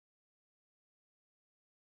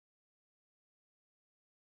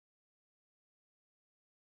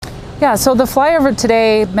Yeah, so the flyover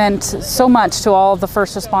today meant so much to all of the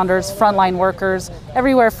first responders, frontline workers,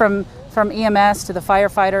 everywhere from EMS to the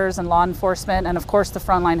firefighters and law enforcement, and of course the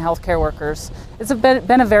frontline healthcare workers. It's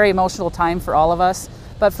been a very emotional time for all of us,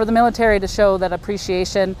 but for the military to show that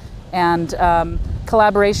appreciation and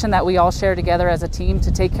collaboration that we all share together as a team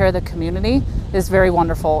to take care of the community is a very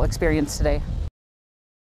wonderful experience today.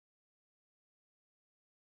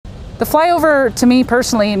 The flyover to me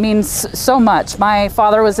personally means so much. My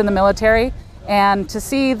father was in the military, and to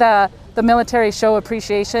see the military show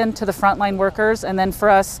appreciation to the frontline workers, and then for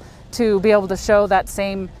us to be able to show that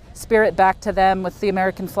same spirit back to them with the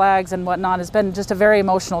American flags and whatnot has been just a very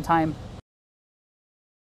emotional time.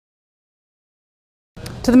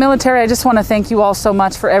 To the military, I just want to thank you all so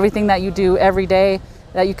much for everything that you do every day,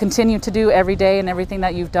 that you continue to do every day, and everything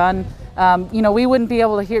that you've done. You know, we wouldn't be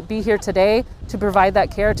able to be here today to provide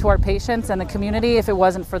that care to our patients and the community if it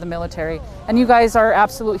wasn't for the military. And you guys are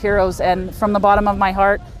absolute heroes, and from the bottom of my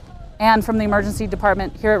heart and from the emergency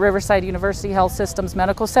department here at Riverside University Health Systems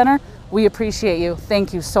Medical Center, we appreciate you.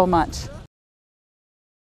 Thank you so much.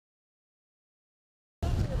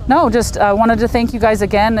 No, just wanted to thank you guys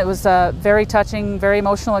again. It was a very touching, very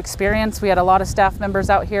emotional experience. We had a lot of staff members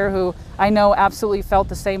out here who I know absolutely felt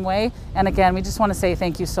the same way. And again, we just want to say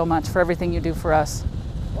thank you so much for everything you do for us.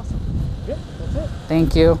 Awesome. Yeah, that's it.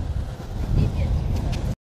 Thank you.